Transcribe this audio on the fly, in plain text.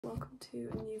Welcome to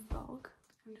a new vlog.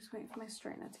 I'm just waiting for my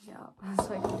straightener to get up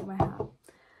so I can do my hair.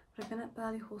 But I've been at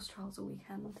Burley Horse Trials all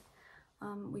weekend.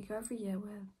 We go every year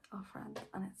with our friend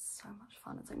and it's so much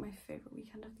fun. It's like my favourite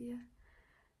weekend of the year.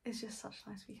 It's just such a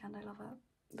nice weekend, I love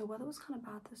it. The weather was kind of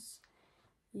bad this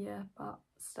year, but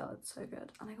still it's so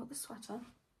good. And I got this sweater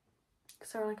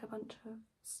because there are like a bunch of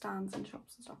stands and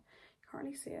shops and stuff. You can't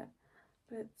really see it,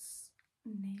 but it's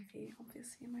navy,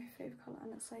 obviously my favourite colour,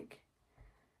 and it's like,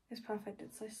 it's perfect.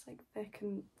 It's just like thick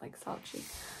and like slouchy,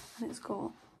 and it's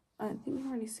got, I don't think you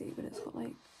can really see, but it's got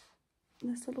like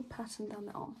this little pattern down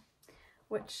the arm,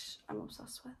 which I'm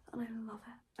obsessed with and I love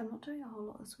it. I'm not doing a whole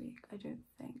lot this week, I don't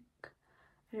think.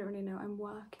 I don't really know. I'm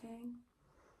working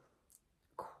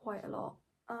quite a lot,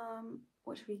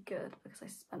 which would be good because I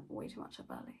spent way too much at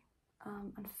Burley.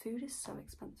 And food is so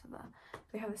expensive there.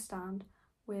 They have a stand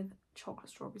with chocolate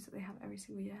strawberries that they have every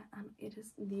single year, and it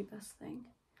is the best thing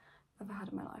I've ever had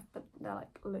in my life, but they're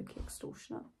like low-key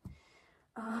extortionate.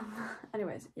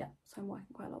 Anyways, yeah, so I'm working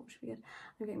quite a lot, which would be good.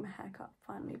 I'm getting my hair cut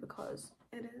finally because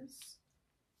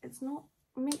it's not,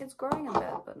 I mean, it's growing a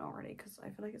bit, but not really, because I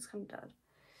feel like it's kind of dead.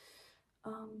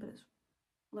 But it's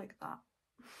like that.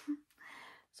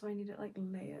 So I need it like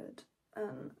layered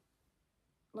and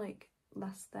like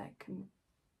less thick and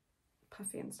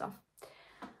puffy and stuff.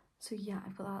 So yeah,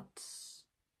 I've got that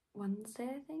Wednesday,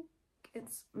 I think.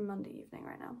 It's Monday evening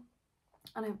right now.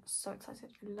 And I'm so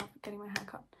excited. I love getting my hair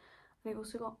cut. And I've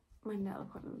also got my nail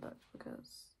appointment booked because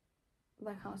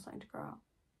they're kind of starting to grow out.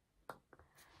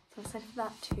 So I'm excited for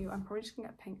that too. I'm probably just gonna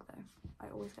get pink though. I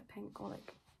always get pink or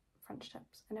like French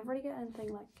tips. I never really get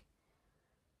anything like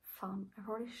fun. I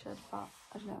probably should, but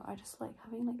I don't know. I just like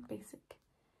having like basic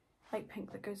like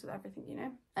pink that goes with everything, you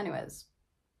know? Anyways,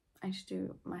 I should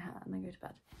do my hair and then go to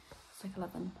bed. It's like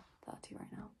 11:30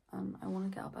 right now. I want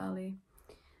to get up early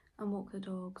and walk the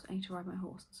dogs. I need to ride my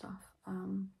horse and stuff.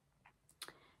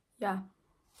 Yeah,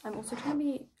 I'm also trying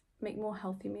to make more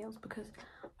healthy meals because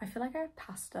I feel like I have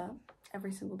pasta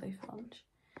every single day for lunch,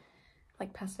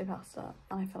 like pesto pasta,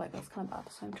 and I feel like that's kind of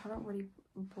bad. So I'm trying to really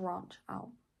branch out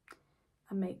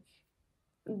and make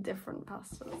different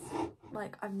pastas.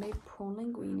 Like I've made prawn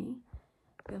linguine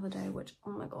the other day, which,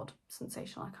 oh my god,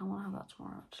 sensational. I kind of want to have that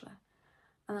tomorrow actually.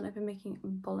 And then I've been making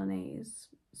bolognese,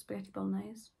 spaghetti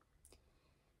bolognese.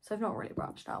 So I've not really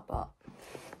branched out, but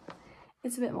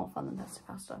it's a bit more fun than pesto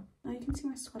pasta. Now you can see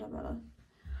my sweater better.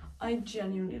 I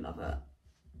genuinely love it.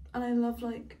 And I love,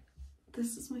 like,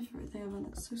 this is my favourite thing ever, and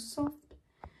it's so soft.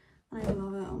 And I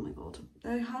love it, oh my god.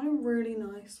 They had a really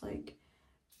nice, like,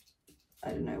 I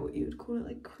don't know what you would call it,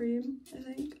 like cream, I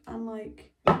think. And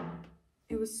like,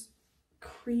 it was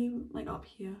cream, like up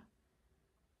here.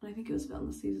 And I think it was a bit on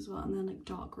the sleeves as well. And then like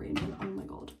dark green, and oh my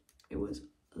god, it was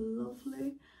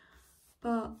lovely.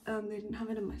 But they didn't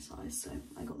have it in my size, so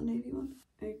I got the navy one.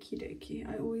 Okie dokie.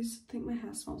 I always think my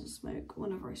hair smells of smoke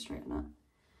whenever I straighten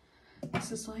it.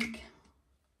 This is like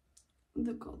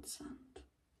the godsend.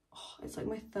 Oh, it's like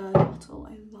my third bottle.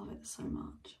 I love it so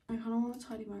much. I kind of want to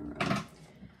tidy my room.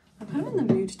 I'm kind of in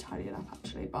the mood to tidy it up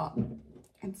actually, but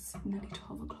it's nearly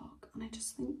 12 o'clock and I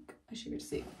just think I should go to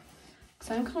sleep.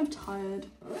 Because I'm kind of tired,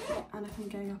 and if I'm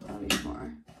getting up early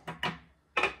tomorrow,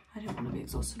 I don't want to be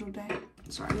exhausted all day.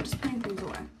 Sorry, I'm just putting things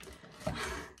away.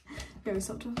 Yeah, we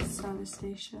stopped off at the service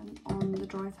station on the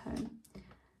drive home,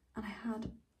 and I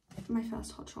had my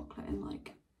first hot chocolate in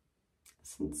like,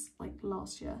 since like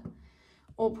last year,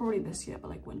 or probably this year, but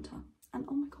like winter. And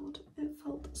oh my god, it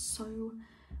felt so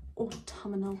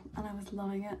autumnal and I was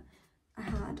loving it. I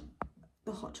had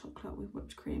the hot chocolate with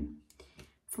whipped cream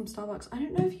from Starbucks. I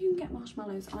don't know if you can get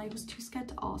marshmallows, and I was too scared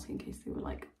to ask in case they were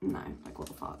like, no, like what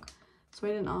the fuck. So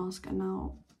I didn't ask, and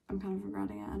now I'm kind of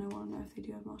regretting it, and I want to know if they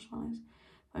do have marshmallows.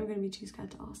 But I'm going to be too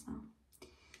scared to ask now.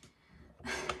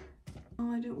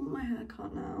 Oh, I don't want my hair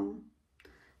cut now.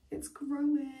 It's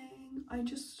growing. I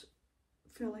just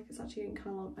feel like it's actually getting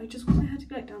kind of long. I just want my hair to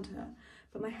be like down to here,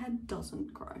 but my hair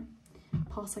doesn't grow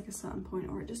past like a certain point,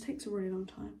 or it just takes a really long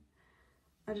time.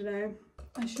 I don't know.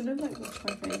 I should have like washed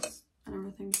my face and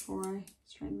everything before I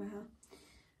straightened my hair.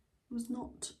 It was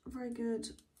not very good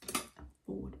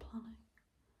forward planning.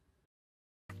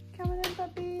 Come on in,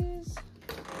 puppies.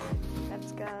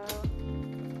 Let's go.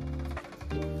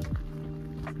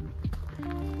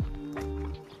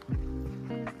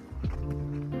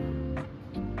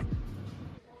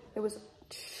 It was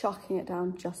chucking it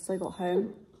down just as I got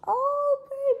home. Oh,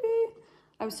 baby.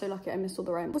 I was so lucky I missed all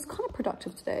the rain. It was kind of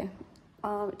productive today.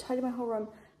 Tidied my whole room,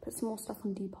 put some more stuff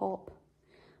on Depop.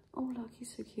 Oh, look,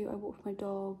 he's so cute. I walked my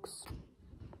dogs.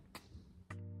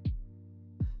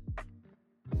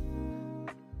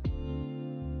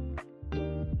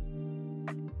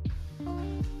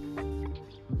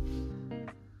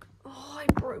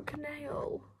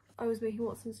 I was making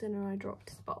Watson's dinner and I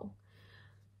dropped his bowl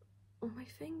on my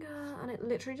finger and it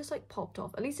literally just like popped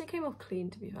off. At least it came off clean,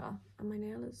 to be fair. And my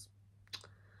nail is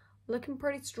looking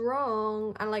pretty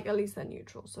strong, and like at least they're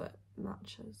neutral so it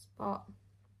matches, but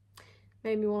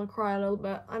made me want to cry a little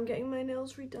bit. I'm getting my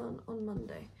nails redone on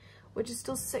Monday, which is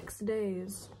still 6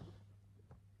 days.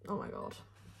 Oh my god,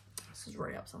 this is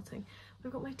really upsetting.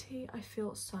 I've got my tea. I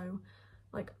feel so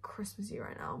like Christmassy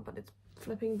right now, but it's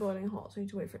flipping boiling hot, so I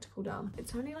need to wait for it to cool down.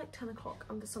 It's only like 10 o'clock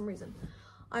and for some reason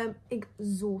I am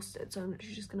exhausted, so I'm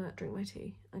literally just gonna drink my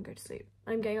tea and go to sleep.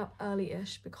 I'm getting up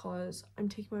early-ish because I'm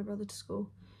taking my brother to school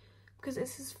because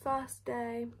it's his first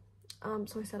day.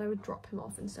 So I said I would drop him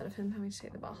off instead of him having to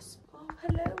take the bus. Oh,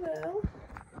 hello, Will.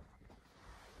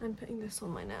 I'm putting this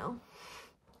on my nail.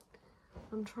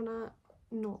 I'm trying to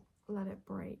not let it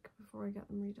break before I get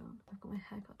them redone. I've got my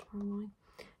haircut tomorrow morning,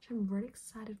 which I'm really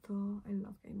excited for. I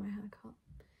love getting my haircut.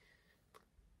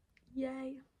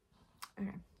 Yay.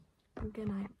 Okay. Good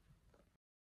night.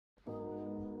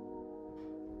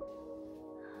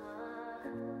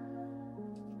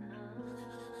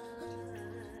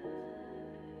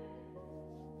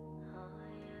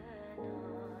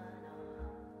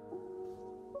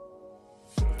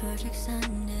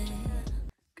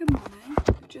 Good morning.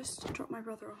 I just dropped my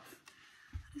brother off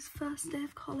at his first day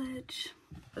of college.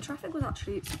 The traffic was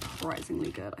actually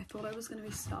surprisingly good. I thought I was going to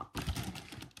be stuck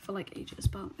for like ages,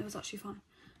 but it was actually fine.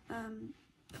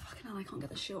 Fucking hell, I can't get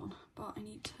this shit on, but I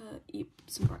need to eat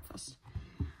some breakfast.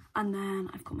 And then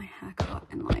I've got my hair cut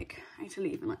in like, I need to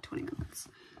leave in like 20 minutes.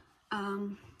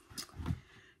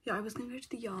 Yeah, I was going to go to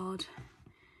the yard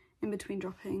in between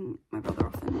dropping my brother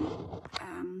off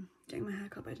and getting my hair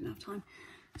cut, but I didn't have time.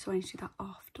 So I need to do that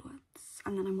afterwards.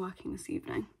 And then I'm working this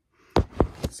evening.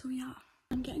 So yeah,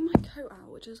 I'm getting my coat out,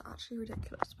 which is actually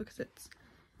ridiculous because it's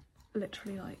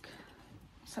literally like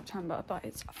September, but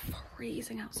it's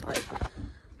freezing outside.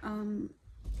 I'm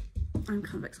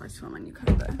kind of excited to wear my new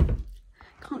coat though.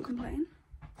 Can't complain.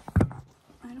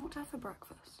 I don't know what to have for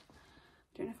breakfast.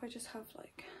 I don't know if I just have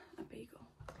like a bagel.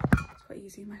 It's quite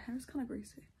easy. My hair is kind of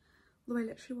greasy. Although I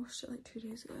literally washed it like 2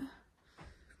 days ago.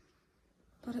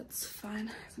 But it's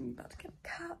fine. I'm about to get a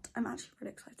cut. I'm actually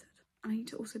really excited. And I need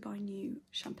to also buy new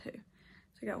shampoo.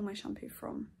 So I get all my shampoo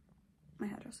from my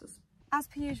hairdressers. As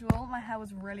per usual, my hair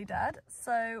was really dead.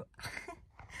 So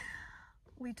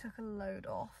we took a load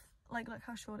off. Like, look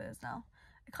how short it is now.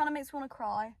 It kind of makes me want to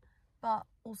cry. But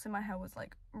also my hair was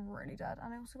like really dead.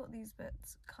 And I also got these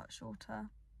bits cut shorter.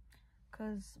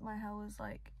 Because my hair was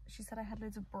like, she said I had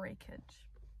loads of breakage.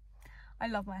 I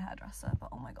love my hairdresser, but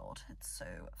oh my god, it's so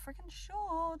freaking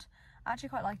short. I actually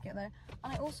quite like it though.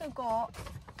 And I also got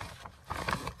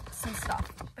some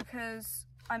stuff because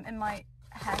I'm in my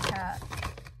hair care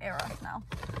era now.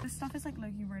 This stuff is like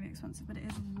low-key really expensive, but it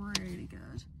is really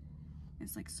good.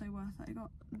 It's like so worth it. I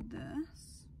got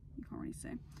this, you can't really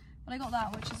see, but I got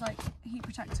that, which is like heat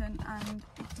protectant and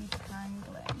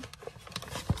detangling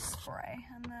spray.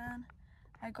 And then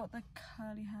I got the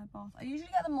curly hair bath. I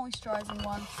usually get the moisturising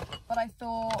one, but I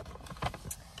thought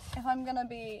if I'm gonna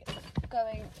be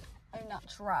going au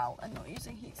natural and not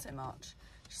using heat so much,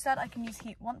 she said I can use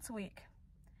heat once a week.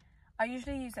 I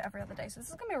usually use it every other day, so this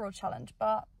is gonna be a real challenge,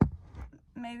 but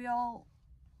maybe I'll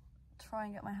try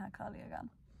and get my hair curly again.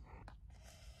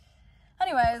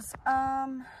 Anyways,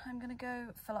 I'm gonna go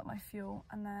fill up my fuel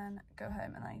and then go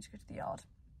home, and I need to go to the yard.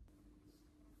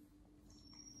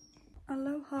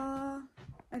 Aloha.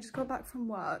 I just got back from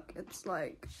work. It's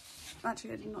like,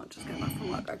 actually I did not just get back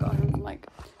from work. I got home like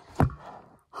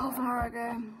half an hour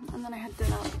ago, and then I had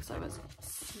dinner because I was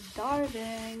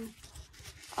starving.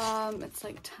 It's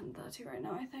like 10:30 right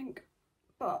now, I think.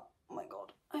 But oh my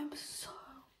god, I am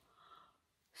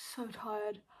so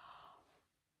tired.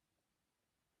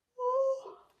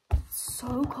 It's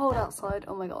so cold outside.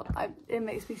 Oh my god, it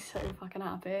makes me so fucking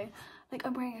happy. Like,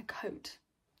 I'm wearing a coat.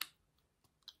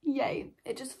 Yay.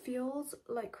 It just feels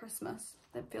like Christmas.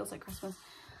 It feels like Christmas,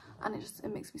 and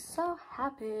it makes me so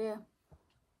happy.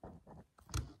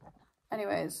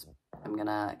 Anyways, I'm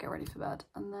gonna get ready for bed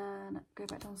and then go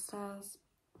back downstairs.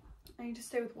 I need to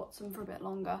stay with Watson for a bit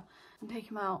longer and take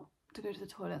him out to go to the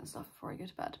toilet and stuff before I go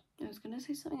to bed. I was gonna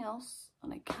say something else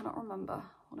and I cannot remember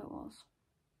what it was.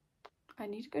 I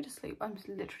need to go to sleep. I'm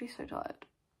literally so tired.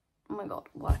 Oh my god,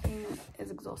 working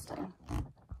is exhausting.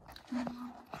 I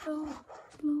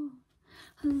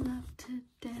love to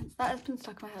dance. That has been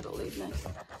stuck in my head all evening.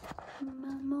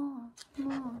 More,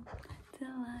 till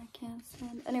I can't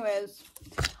stand. Anyways,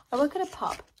 I work at a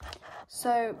pub.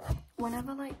 So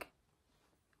whenever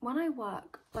when I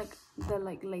work like the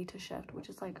later shift, which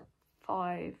is like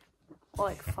 5 or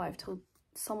like 5 till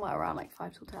somewhere around like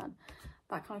 5 till 10,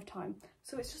 that kind of time.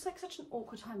 So it's just like such an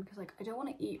awkward time because like I don't want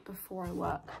to eat before I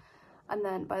work, and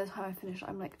then by the time I finish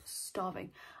I'm like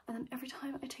starving, and then every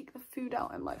time I take the food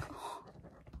out I'm like,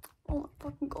 oh my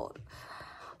fucking god,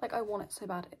 like I want it so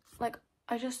bad. Like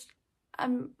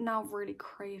I'm now really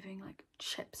craving like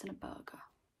chips and a burger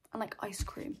and like ice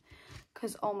cream,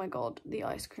 because oh my god, the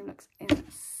ice cream looks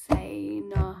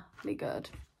insanely good.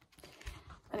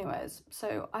 Anyways,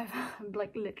 so I've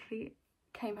like literally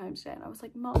came home today and I was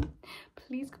like, Mum,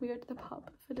 please can we go to the pub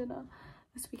for dinner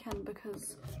this weekend,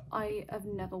 because I have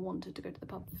never wanted to go to the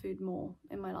pub for food more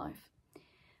in my life.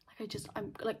 Like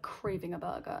I'm like craving a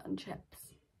burger and chips,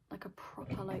 like a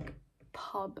proper like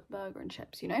pub burger and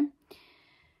chips, you know,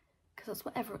 because that's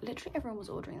what literally everyone was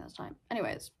ordering at this time.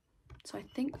 Anyways, so I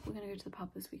think we're gonna go to the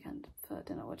pub this weekend for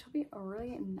dinner, which will be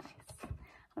really nice.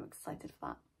 I'm excited for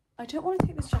that. I don't want to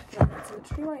take this jacket off. It's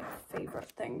literally my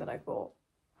favourite thing that I bought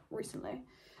recently.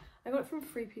 I got it from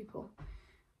Free People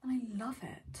and I love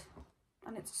it.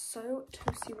 And it's so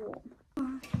toasty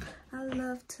warm. I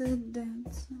love to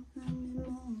dance.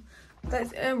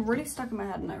 That's really stuck in my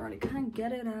head and I really can't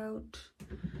get it out.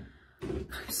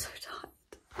 I'm so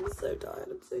tired. I'm so tired.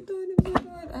 I'm so tired. I'm so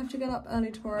tired. I have to get up early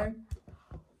tomorrow.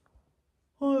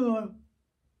 Oh.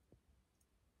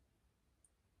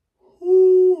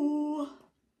 Ooh.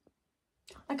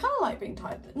 I kind of like being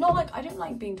tired. Not like I don't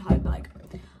like being tired, but like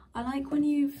I like when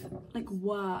you've like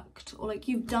worked or like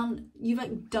you've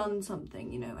like done something,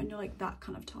 you know, and you're like that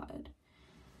kind of tired.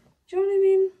 Do you know what I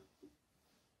mean?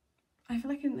 I feel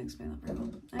like I didn't explain that very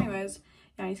well. Anyways,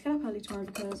 yeah, I need to get up early tomorrow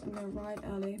because I'm gonna ride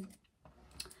early.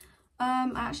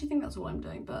 I actually think that's all I'm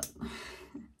doing, but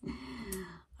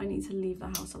I need to leave the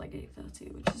house at like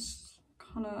 8:30, which is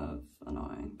kind of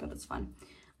annoying, but it's fine.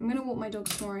 I'm gonna walk my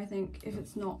dogs tomorrow, I think, if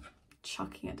it's not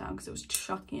chucking it down, because it was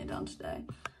chucking it down today.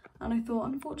 And I thought,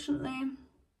 unfortunately,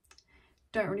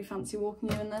 don't really fancy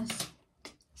walking you in this.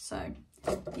 So,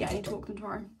 yeah, I need to walk them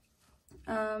tomorrow.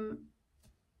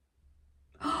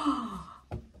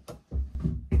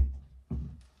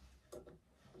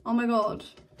 Oh my god.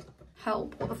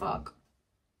 Help, what the fuck?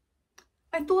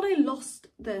 I thought I lost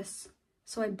this,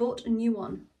 so I bought a new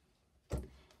one.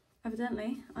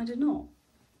 Evidently, I did not.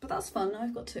 But that's fun,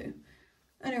 I've got two.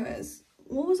 Anyways,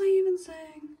 what was I even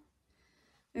saying?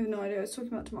 I have no idea. I was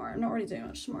talking about tomorrow. I'm not really doing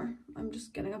much tomorrow. I'm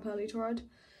just getting up early to ride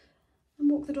and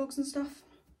walk the dogs and stuff.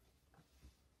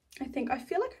 I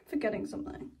feel like I'm forgetting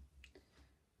something.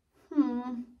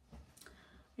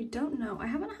 I don't know. I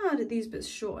haven't had these bits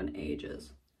short in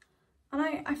ages. And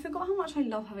I forgot how much I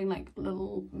love having like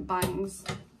little bangs.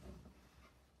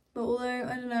 But although,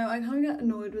 I don't know, I kind of get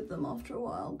annoyed with them after a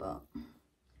while, but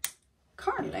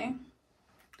currently,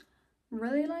 I'm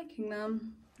really liking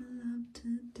them. I love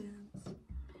to dance.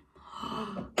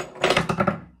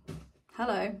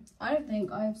 Hello. I don't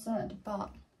think I have said,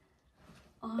 but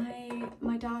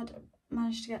my dad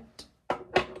managed to get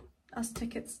us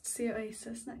tickets to see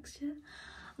Oasis next year,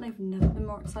 and I've never been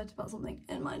more excited about something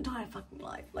in my entire fucking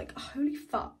life. Like, holy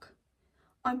fuck,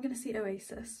 I'm gonna see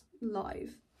Oasis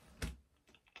live.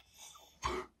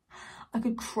 I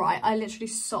could cry. I literally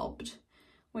sobbed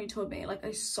when he told me. Like,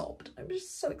 I sobbed. I'm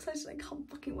just so excited. I can't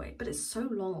fucking wait. But it's so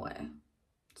long away.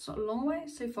 It's not long away,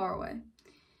 it's so far away.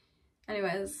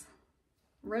 Anyways,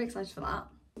 I'm really excited for that.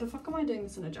 The fuck am I doing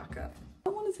this in a jacket? I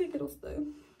don't want to take it off though.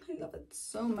 I love it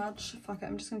so much. Fuck it,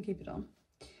 I'm just gonna keep it on.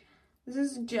 This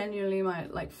is genuinely my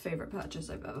like favourite purchase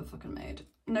I've ever fucking made.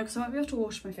 No, because I might be able to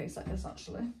wash my face like this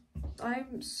actually.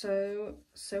 I'm so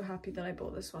happy that I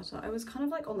bought this sweater. I was kind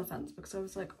of like on the fence because I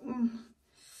was like,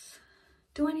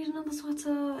 do I need another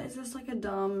sweater? Is this like a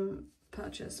dumb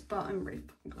purchase? But I'm really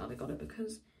fucking glad I got it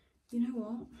because you know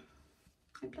what?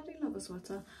 I bloody love a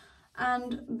sweater.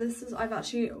 And this is, I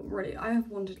have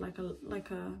wanted like a,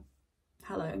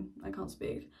 hello, I can't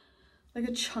speak, like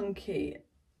a chunky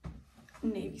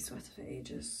navy sweater for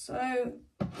ages. So,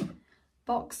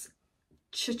 box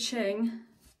cha-ching,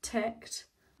 ticked.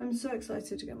 I'm so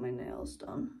excited to get my nails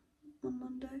done on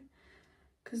Monday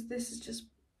because this is just,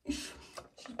 it's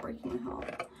just breaking my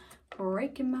heart.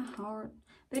 Breaking my heart.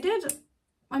 They did,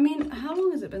 I mean, how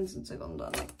long has it been since I've gone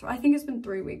done? Like, I think it's been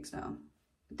 3 weeks now.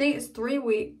 I think it's 3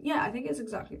 weeks. Yeah, I think it's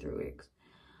exactly 3 weeks.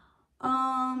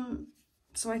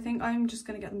 So I think I'm just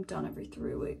gonna get them done every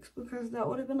 3 weeks because that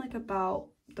would have been like about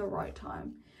the right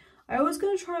time. I was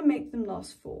gonna try and make them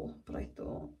last 4, but I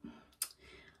thought,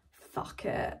 fuck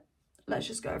it. Let's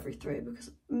just go every 3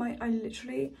 because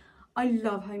I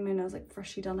love having my nails like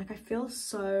freshly done. Like I feel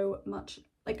so much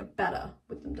like better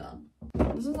with them done.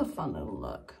 This is a fun little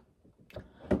look.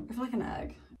 I feel like an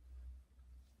egg.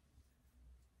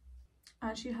 I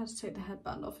actually had to take the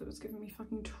headband off. It was giving me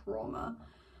fucking trauma.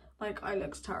 Like, I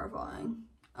looked terrifying.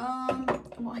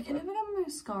 Well, I can never get my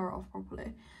mascara off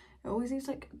properly. It always leaves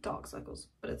like dark circles,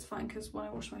 but it's fine because when I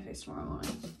wash my face tomorrow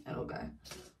morning, it'll go.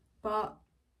 But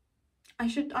I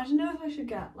don't know if I should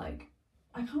get like,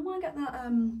 I kind of want to get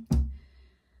that,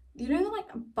 you know the like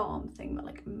balm thing that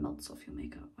like melts off your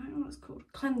makeup? I don't know what it's called.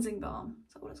 Cleansing balm.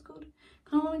 Is that what it's called?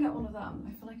 Kind of want to get one of them.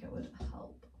 I feel like it would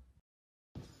help.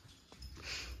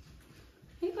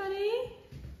 Hey buddy,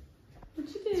 what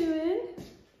you doing?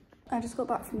 I just got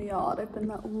back from the yard. I've been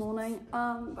there all morning. But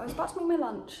I was about to make my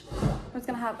lunch. I was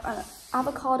gonna have an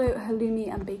avocado,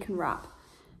 halloumi, and bacon wrap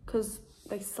because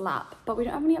they slap. But we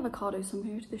don't have any avocados, so I'm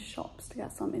going to go to the shops to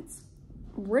get some. It's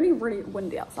really, really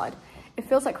windy outside. It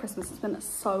feels like Christmas. It's been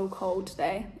so cold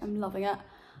today. I'm loving it.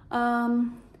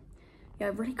 Yeah, I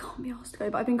really can't be asked to go,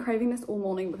 but I've been craving this all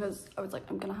morning because I was like,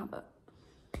 I'm gonna have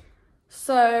it.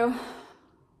 So,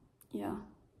 yeah.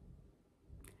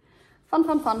 Fun,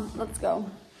 fun, fun. Let's go.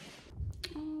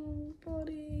 Oh,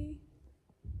 body.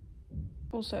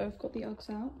 Also, I've got the Uggs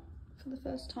out for the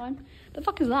first time. The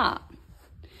fuck is that?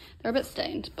 They're a bit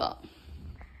stained, but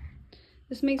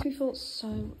this makes me feel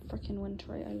so freaking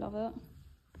wintry. I love it.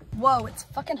 Whoa, it's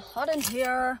fucking hot in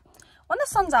here. When the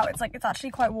sun's out, it's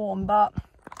actually quite warm, but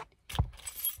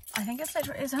I think it's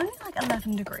only like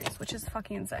 11 degrees, which is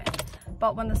fucking insane.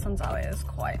 But when the sun's out, it is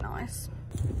quite nice.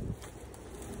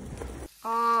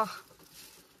 Oh,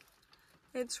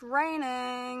 it's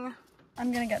raining.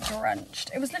 I'm gonna get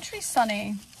drenched. It was literally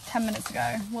sunny 10 minutes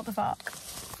ago. What the fuck?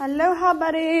 Aloha,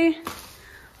 buddy.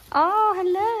 Oh,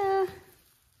 hello.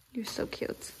 You're so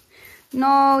cute.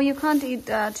 No, you can't eat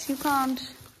that. You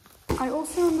can't. I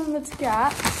also remembered to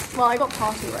get, well, I got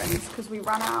party rings because we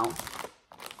ran out.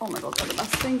 Oh my god, they're the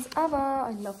best things ever.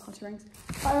 I love party rings.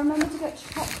 But I remembered to get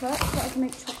chocolate so that I can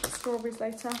make chocolate strawberries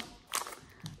later.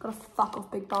 Got a fuck off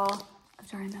big bar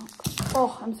of dairy milk.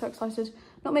 Oh, I'm so excited.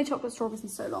 Not made chocolate strawberries in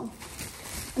so long.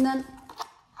 And then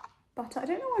butter. I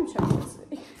don't know why I'm showing this.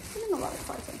 It's really not that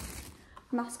exciting.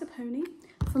 Mascarpone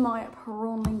for my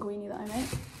prawn linguine that I make.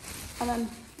 And then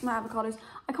my avocados.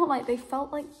 I can't lie, they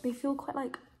feel quite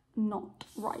like not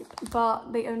ripe,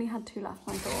 but they only had 2 left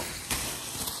and I thought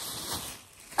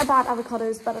a bad avocado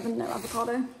is better than no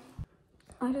avocado.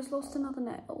 I just lost another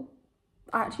nail.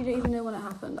 I actually don't even know when it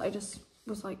happened. I just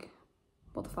was like,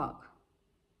 what the fuck?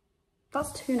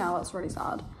 That's 2 now, that's really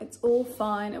sad. It's all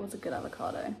fine, it was a good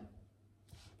avocado.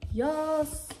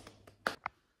 Yes!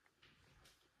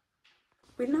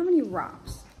 We didn't have any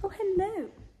wraps. Oh, hello.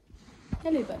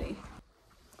 Hello, buddy.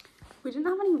 We didn't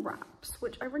have any wraps,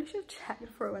 which I really should have checked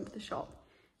before I went to the shop.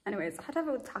 Anyways, I had to have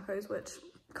it with tacos, which,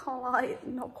 can't lie,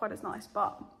 not quite as nice,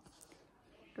 but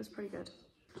it was pretty good.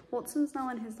 Watson's now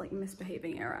in his like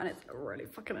misbehaving era and it's really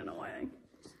fucking annoying.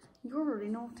 You're really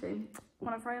naughty.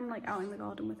 Whenever I'm like out in the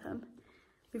garden with him,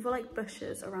 we've got like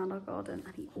bushes around our garden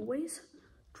and he always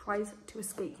tries to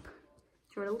escape.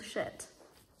 You're a little shit.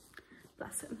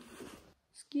 Bless him.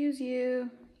 Excuse you.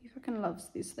 He fucking loves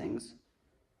these things.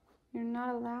 You're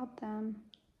not allowed them.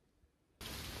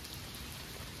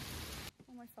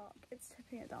 Oh my fuck, it's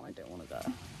tipping it down. I don't want to go.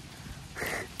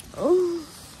 Oh.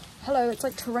 Hello, it's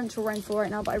like torrential rainfall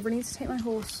right now, but I really need to take my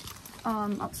horse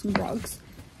up some rugs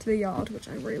to the yard, which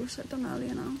I really wish I'd done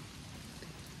earlier now.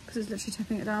 Because it's literally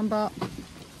tipping it down, but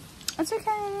it's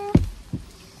okay.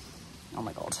 Oh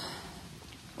my god.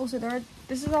 Also,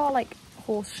 this is our like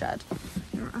horse shed.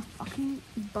 There are a fucking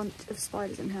bunch of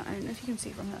spiders in here. I don't know if you can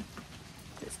see from here.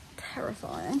 It's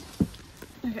terrifying.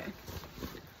 Okay,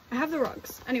 I have the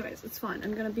rugs. Anyways, it's fine.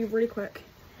 I'm gonna be really quick.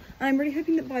 And I'm really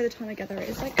hoping that by the time I get there,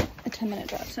 it's like a 10-minute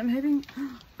drive. So I'm hoping,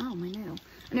 oh, my nail.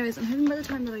 Anyways, I'm hoping by the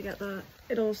time that I get there,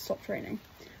 it'll stop raining.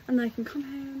 And then I can come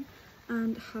home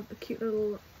and have a cute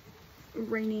little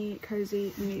rainy,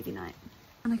 cozy movie night.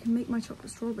 And I can make my chocolate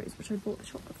strawberries, which I bought the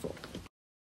chocolate for.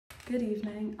 Good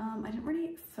evening. I didn't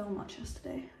really film much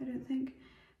yesterday, I don't think.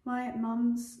 My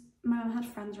mum had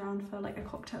friends around for like a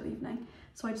cocktail evening,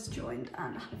 so I just joined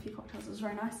and had a few cocktails. It was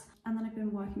very nice. And then I've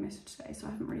been working most of today, so I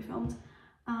haven't really filmed.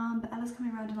 But Ella's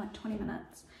coming around in like 20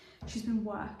 minutes. She's been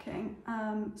working,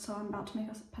 so I'm about to make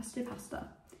us pesto pasta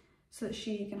so that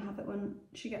she can have it when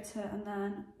she gets here, and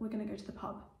then we're gonna go to the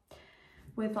pub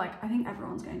with like, I think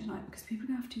everyone's going tonight because people are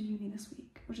going off to uni this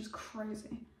week, which is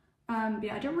crazy. But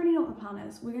yeah, I don't really know what the plan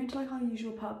is. We're going to like our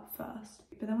usual pub first,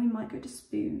 but then we might go to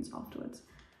Spoons afterwards.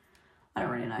 I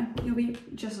don't really know. You'll be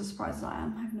just as surprised as I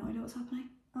am. I have no idea what's happening.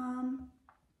 But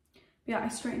yeah, I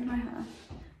straightened my hair,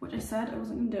 which I said I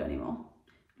wasn't gonna do anymore.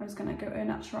 I was gonna go au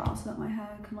natural so that my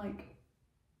hair can like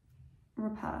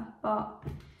repair, but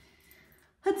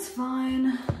it's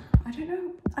fine. I don't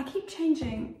know. I keep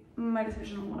changing my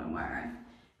decision on what I'm wearing.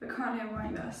 But currently I'm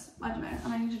wearing this, I don't know,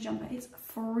 and I need a jumper. It's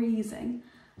freezing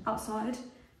outside,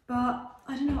 but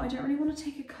I don't know, I don't really want to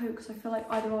take a coat because I feel like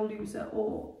either I'll lose it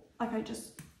or like I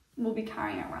just will be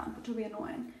carrying it around, which will be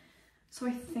annoying. So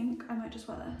I think I might just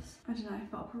wear this. I don't know,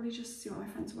 but I'll probably just see what my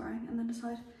friends are wearing and then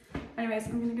decide. Anyways,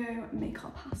 I'm gonna go make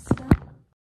our pasta.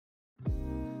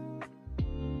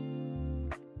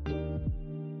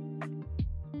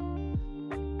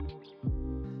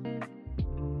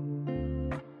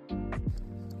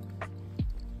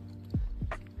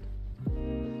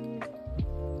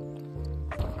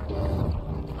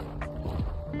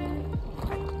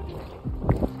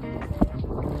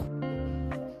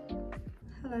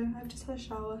 I've just had a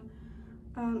shower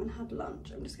and had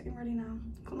lunch. I'm just getting ready now.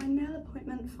 I've got my nail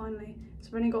appointment finally. So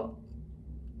I've only got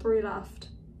 3 left.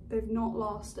 They've not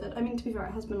lasted. I mean, to be fair,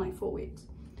 it has been like 4 weeks.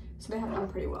 So they have done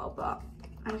pretty well, but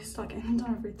I need to start getting them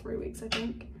done every 3 weeks, I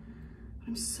think.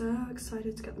 I'm so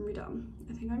excited to get them redone.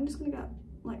 I think I'm just gonna get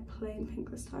like plain pink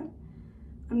this time.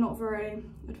 I'm not very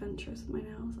adventurous with my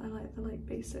nails. I like the like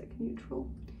basic neutral.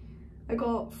 I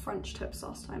got French tips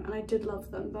last time and I did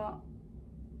love them, but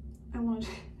I wanted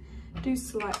to do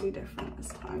slightly different this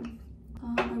time.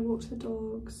 I walked the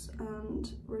dogs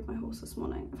and rode my horse this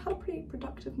morning. I've had a pretty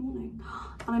productive morning.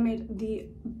 And I made the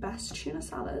best tuna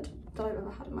salad that I've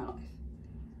ever had in my life.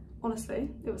 Honestly,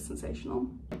 it was sensational.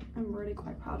 I'm really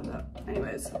quite proud of it.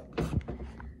 Anyways, oh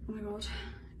my god,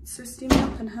 it's so steamy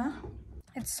up in here.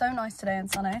 It's so nice today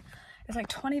and sunny. It's like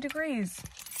 20 degrees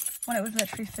when it was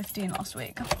literally 15 last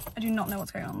week. I do not know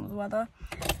what's going on with the weather.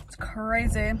 It's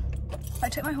crazy. I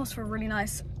took my horse for a really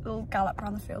nice little gallop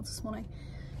around the fields this morning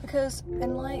because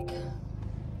in like,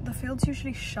 the fields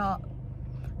usually shut.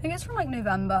 I think it's from like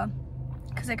November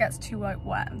because it gets too like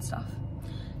wet and stuff.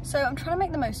 So I'm trying to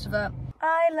make the most of it.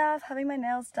 I love having my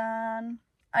nails done.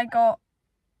 I got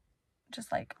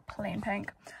just like plain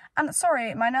pink. And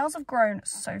sorry, my nails have grown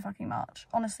so fucking much.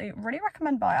 Honestly, really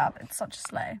recommend Biab. It's such a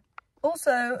slay.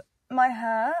 Also, my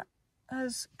hair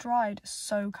has dried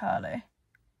so curly.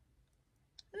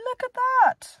 Look at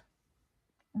that.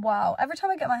 Wow, every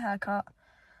time I get my hair cut,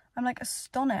 I'm like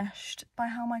astonished by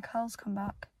how my curls come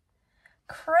back.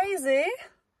 Crazy.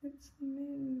 It's the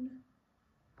moon.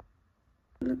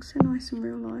 It looks so nice in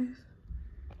real life.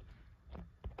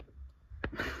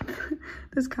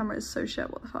 This camera is so shit,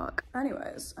 what the fuck.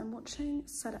 Anyways, I'm watching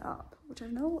Set It Up, which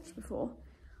I've never watched before.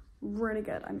 Really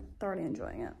good, I'm thoroughly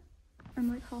enjoying it. I'm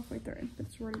like halfway through, but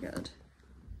it's really good.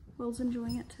 Will's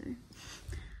enjoying it too.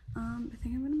 I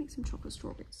think I'm gonna make some chocolate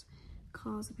strawberries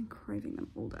because I've been craving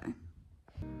them all day.